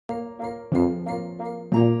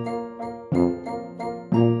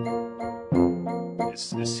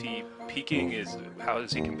Is he peaking? How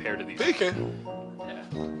does he compare to these? Peaking? Yeah.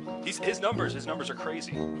 His numbers are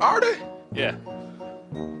crazy. Are they? Yeah.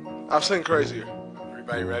 I've seen crazier.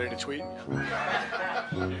 Everybody ready to tweet?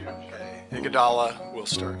 Okay. Iguodala will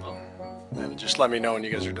start. And just let me know when you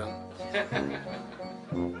guys are done.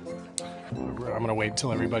 I'm going to wait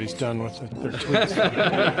until everybody's done with their tweets.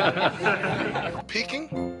 Peaking?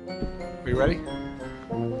 We ready?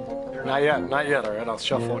 Not yet. All right, I'll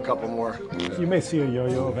shuffle a couple more. You may see a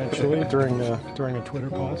yo-yo eventually during a Twitter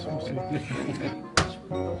pause. We'll see.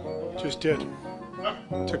 Just did.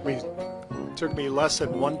 Took me less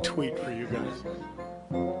than one tweet for you guys.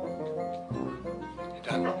 You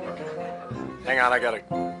done? Okay. Hang on, I got a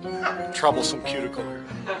troublesome cuticle here.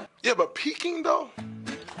 Yeah, but peaking though?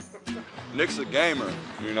 Nick's a gamer,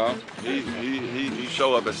 you know. He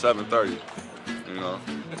show up at 7:30, you know.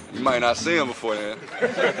 You might not see him before then,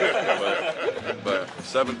 but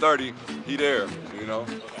 7:30, he there, you know.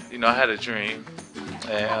 You know, I had a dream,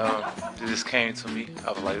 and it just came to me.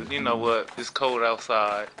 I was like, you know what? It's cold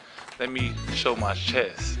outside. Let me show my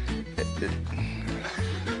chest.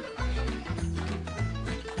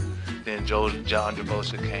 Then John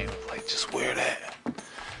Travolta came, like, just wear that.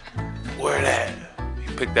 Wear that.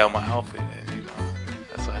 He picked out my outfit, and you know,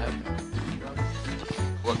 that's what happened.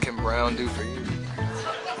 What can Brown do for you?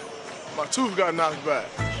 My tooth got knocked back.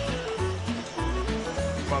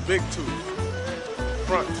 My big tooth.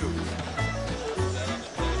 Front tooth.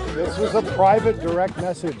 This was a private direct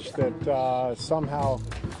message that somehow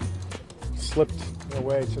slipped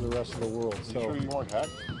away to the rest of the world. So. You sure you weren't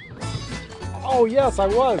hacked? Oh yes, I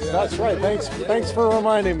was. That's right. Thanks for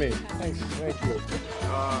reminding me. Thank you.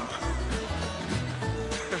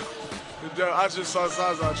 I just saw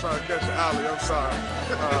signs I was trying to catch an alley. I'm sorry.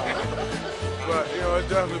 But, you know, it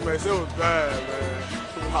definitely makes it was bad,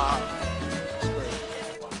 man. Wow.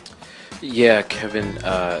 Yeah, Kevin,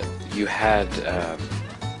 you had...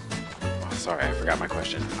 sorry, I forgot my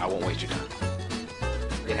question. I won't wait your time.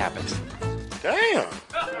 It happens. Damn.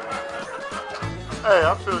 Hey,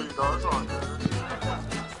 I feel you, dog. It's all good.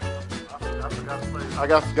 I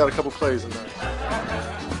got a couple plays in there.